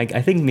yeah,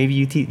 I think maybe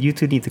you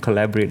two need to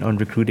collaborate on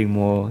recruiting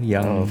more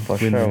young for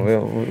women.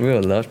 sure, we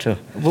would love to.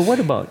 But what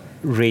about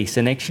race?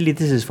 And actually,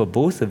 this is for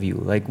both of you.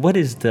 Like, what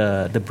is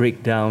the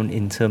breakdown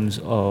in terms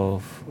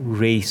of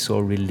race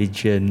or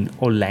religion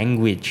or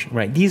language?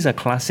 Right, these are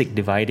classic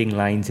dividing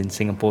lines in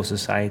Singapore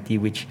society,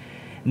 which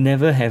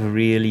never have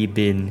really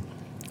been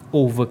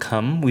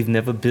overcome. We've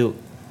never built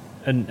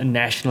a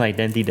national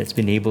identity that's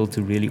been able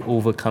to really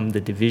overcome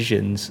the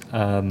divisions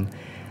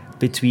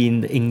between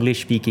the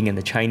English-speaking and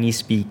the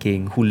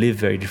Chinese-speaking, who live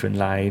very different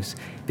lives,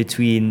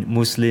 between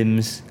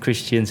Muslims,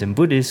 Christians, and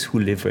Buddhists, who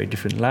live very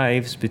different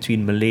lives,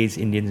 between Malays,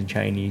 Indians, and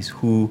Chinese,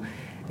 who,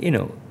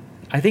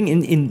 I think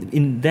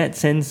in that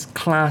sense,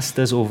 class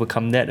does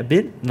overcome that a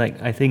bit.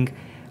 Like, I think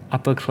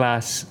upper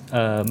class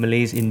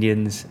Malays,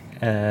 Indians,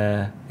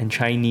 and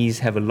Chinese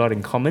have a lot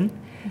in common.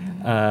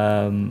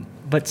 Mm-hmm.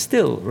 But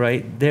still,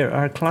 right, there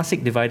are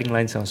classic dividing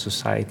lines in our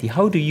society.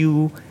 How do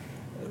you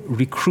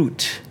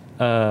recruit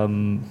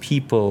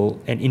people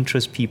and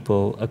interest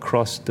people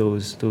across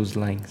those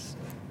lines?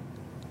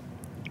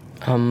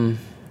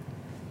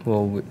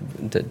 Well,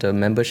 the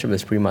membership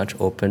is pretty much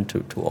open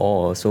to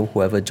all, so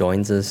whoever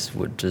joins us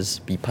would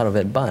just be part of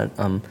it. But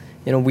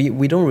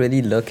we don't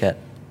really look at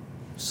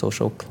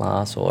social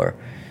class or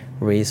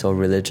race or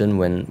religion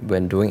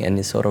when doing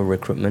any sort of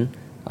recruitment.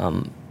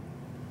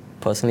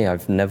 Personally,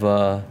 I've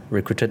never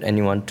recruited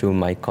anyone to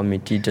my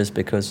committee just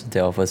because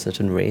they're of a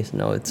certain race.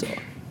 No, it's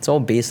all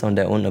based on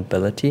their own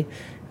ability,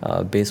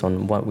 based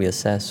on what we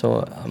assess.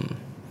 So,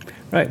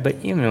 right, but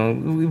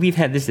we've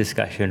had this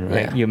discussion,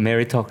 right? Yeah. Your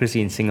meritocracy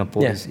in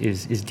Singapore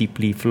is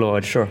deeply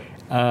flawed. Sure.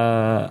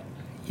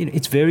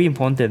 It's very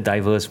important to have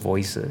diverse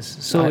voices.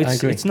 So I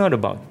agree. It's not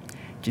about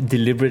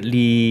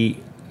deliberately.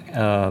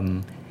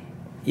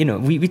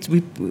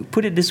 We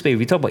put it this way.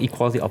 We talk about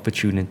equality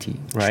opportunity,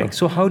 right? Sure.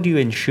 So how do you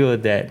ensure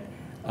that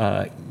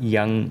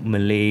young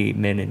Malay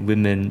men and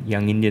women,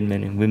 young Indian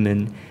men and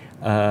women,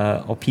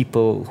 or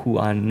people who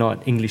are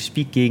not English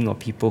speaking, or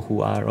people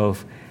who are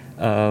of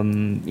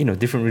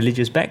different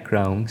religious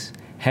backgrounds,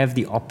 have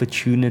the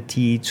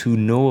opportunity to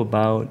know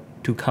about,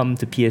 to come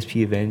to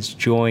PSP events,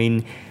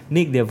 join,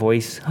 make their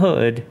voice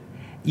heard,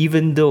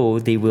 even though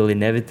they will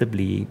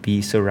inevitably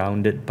be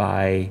surrounded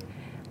by,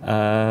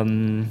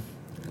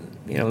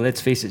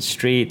 let's face it,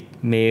 straight,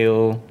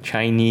 male,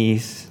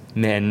 Chinese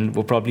men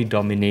will probably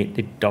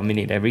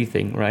dominate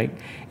everything, right?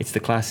 It's the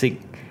classic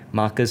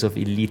markers of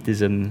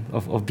elitism,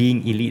 of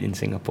being elite in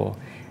Singapore.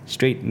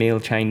 Straight, male,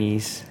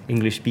 Chinese,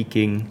 English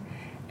speaking.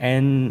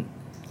 And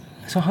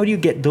so how do you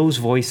get those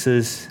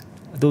voices,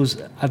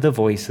 those other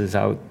voices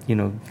out,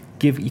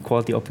 give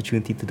equality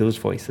opportunity to those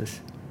voices?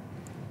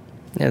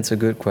 Yeah, it's a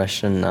good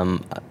question.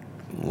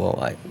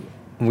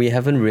 We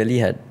haven't really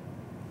had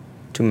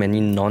too many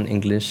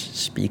non-English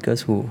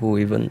speakers who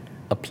even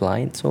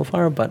applied so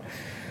far, but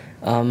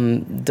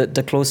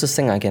the closest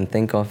thing I can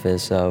think of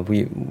is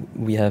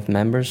we have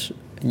members,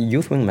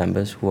 Youth Wing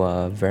members, who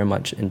are very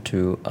much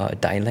into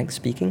dialect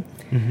speaking.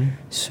 Mm-hmm.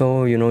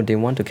 So they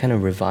want to kind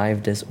of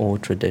revive this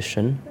old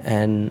tradition.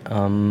 And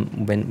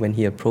when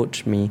he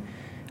approached me,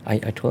 I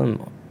told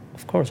him,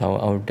 of course,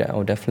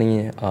 I'll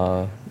definitely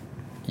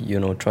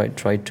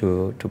try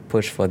to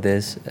push for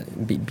this,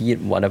 be it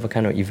whatever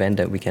kind of event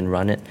that we can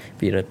run it,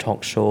 be it a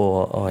talk show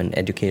or an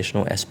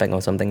educational aspect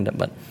or something.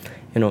 But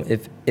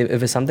if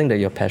it's something that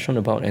you're passionate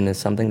about and it's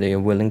something that you're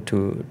willing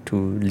to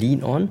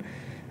lead on,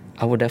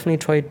 I will definitely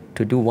try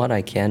to do what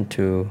I can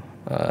to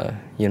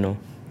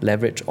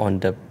leverage on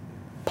the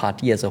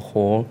party as a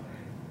whole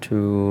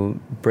to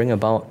bring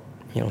about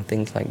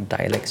things like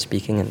dialect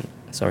speaking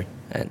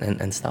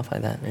and stuff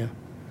like that.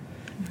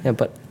 Yeah,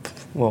 but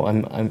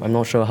I'm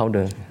not sure how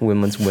the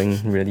women's wing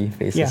really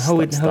faces stuff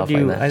like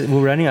that.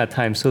 We're running out of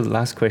time. So the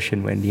last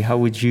question, Wendy, how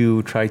would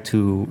you try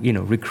to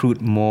recruit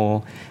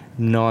more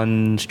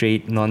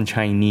non-straight,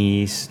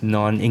 non-Chinese,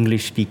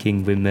 non-English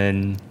speaking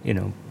women,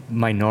 more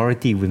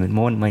minority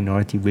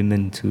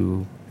women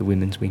to the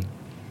women's wing?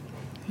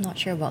 Not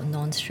sure about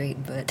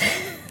non-straight, but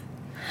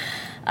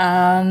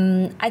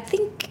I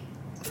think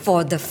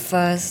for the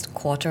first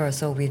quarter or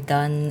so, we've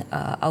done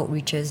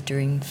outreaches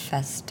during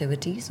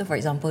festivities. So, for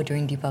example,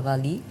 during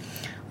Deepavali,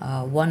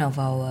 one of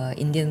our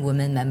Indian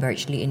women members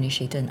actually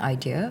initiated an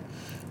idea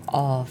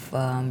of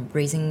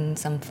raising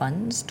some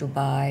funds to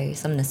buy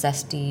some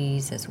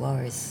necessities as well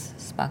as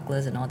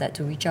sparklers and all that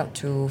to reach out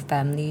to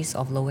families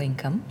of lower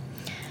income.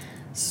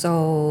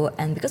 So,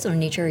 and because of the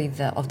nature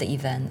of the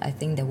event, I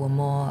think there were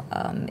more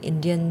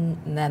Indian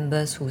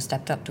members who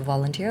stepped up to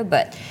volunteer,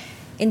 but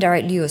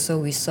indirectly also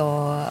we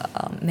saw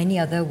many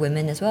other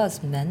women as well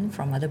as men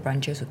from other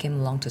branches who came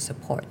along to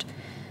support.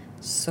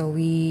 So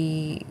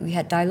we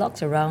had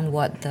dialogues around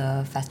what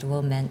the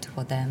festival meant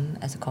for them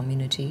as a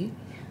community.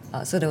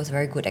 So there was a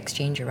very good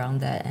exchange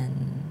around that,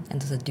 and there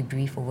was a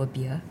debrief over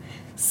beer.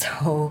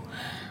 So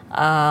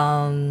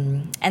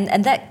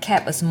and that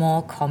kept a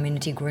small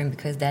community growing,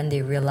 because then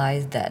they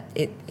realized that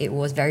it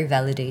was very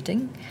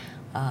validating.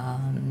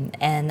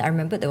 And I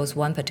remember there was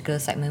one particular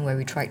segment where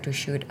we tried to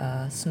shoot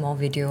a small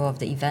video of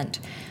the event.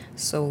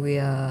 So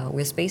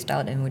we're spaced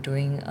out and we're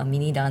doing a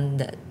mini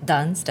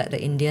dance that the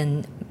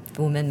Indian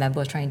woman member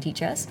was trying to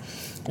teach us.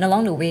 And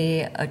along the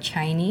way, a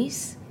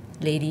Chinese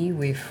lady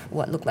with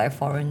what looked like a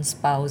foreign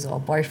spouse or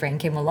boyfriend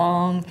came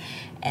along,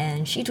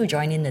 and she too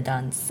joined in the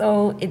dance.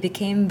 So it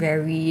became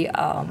very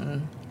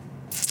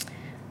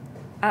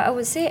I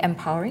would say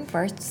empowering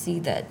for us to see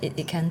that it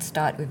can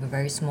start with a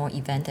very small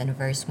event and a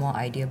very small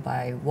idea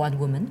by one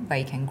woman, but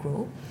it can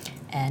grow.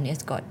 And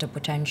it's got the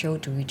potential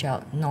to reach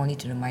out not only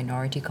to the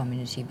minority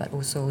community, but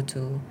also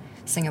to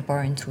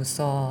Singaporeans who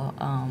saw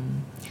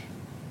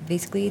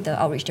basically the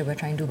outreach that we're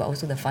trying to do, but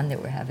also the fun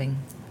that we're having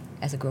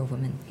as a group of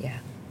women. Yeah.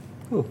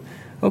 Cool.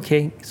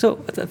 Okay, so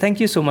thank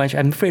you so much.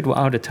 I'm afraid we're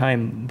out of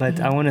time, but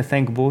I want to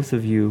thank both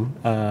of you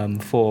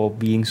for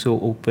being so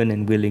open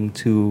and willing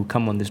to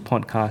come on this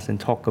podcast and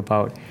talk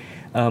about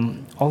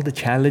all the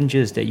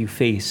challenges that you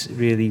face.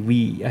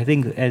 Really, I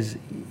think as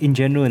in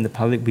general in the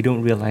public, we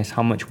don't realize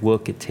how much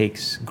work it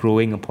takes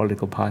growing a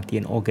political party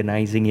and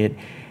organizing it,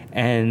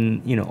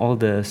 and all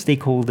the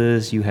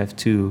stakeholders you have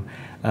to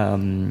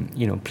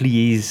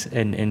please,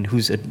 and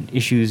whose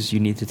issues you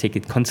need to take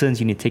it, concerns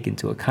you need to take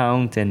into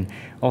account, and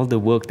all the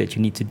work that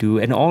you need to do,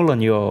 and all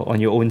on your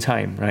own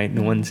time, right?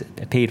 No one's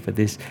paid for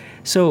this.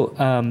 So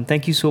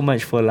thank you so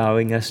much for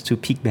allowing us to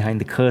peek behind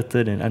the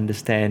curtain and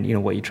understand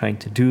what you're trying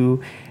to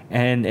do.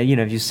 And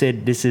you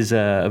said this is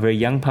a very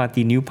young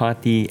party, new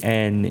party,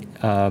 and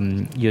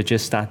you're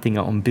just starting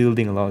out on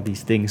building a lot of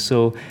these things.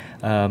 So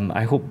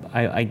I hope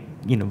I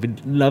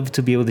would love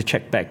to be able to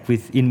check back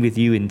with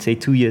you in say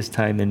 2 years'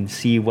 time and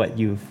see what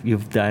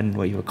you've done,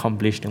 what you've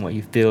accomplished, and what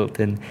you've built.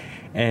 And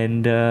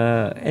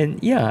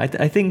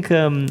I think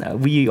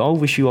we all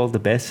wish you all the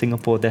best.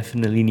 Singapore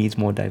definitely needs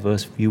more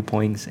diverse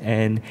viewpoints,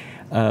 and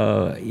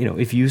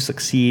if you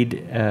succeed,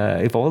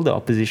 if all the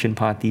opposition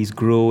parties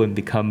grow and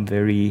become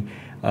very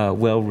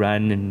well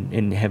run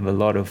and have a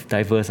lot of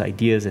diverse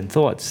ideas and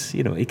thoughts,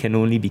 it can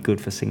only be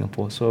good for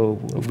Singapore. So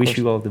wish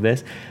you all the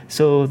best.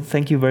 So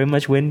thank you very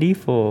much, Wendy,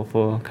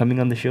 for coming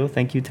on the show.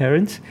 Thank you,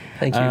 Terence.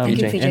 Thank you, Thank you,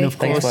 PJ. PJ. And of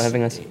Thanks course, for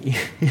having us.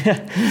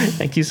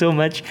 thank you so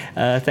much.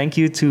 Thank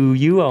you to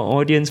you, our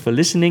audience, for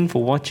listening,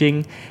 for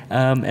watching.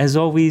 As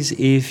always,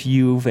 if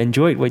you've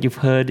enjoyed what you've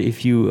heard,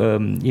 if you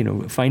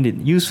find it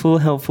useful,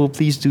 helpful,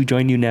 please do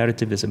join New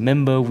Narrative as a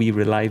member. We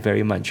rely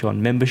very much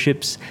on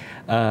memberships,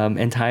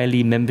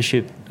 entirely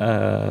membership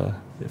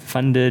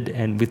funded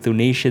and with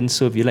donations.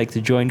 So if you'd like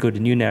to join, go to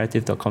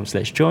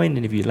newnarrative.com/join,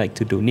 and if you'd like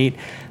to donate,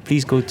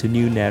 please go to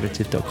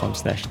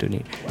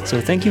newnarrative.com/donate.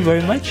 So thank you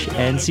very much,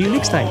 and see you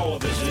next time. Oh,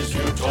 this is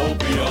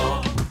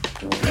utopia.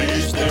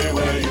 Please stay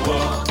where you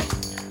are.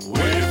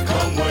 We've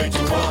come way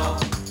too far.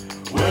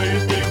 Where you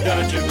think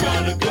that you're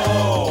gonna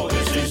go?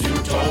 This is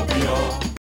utopia.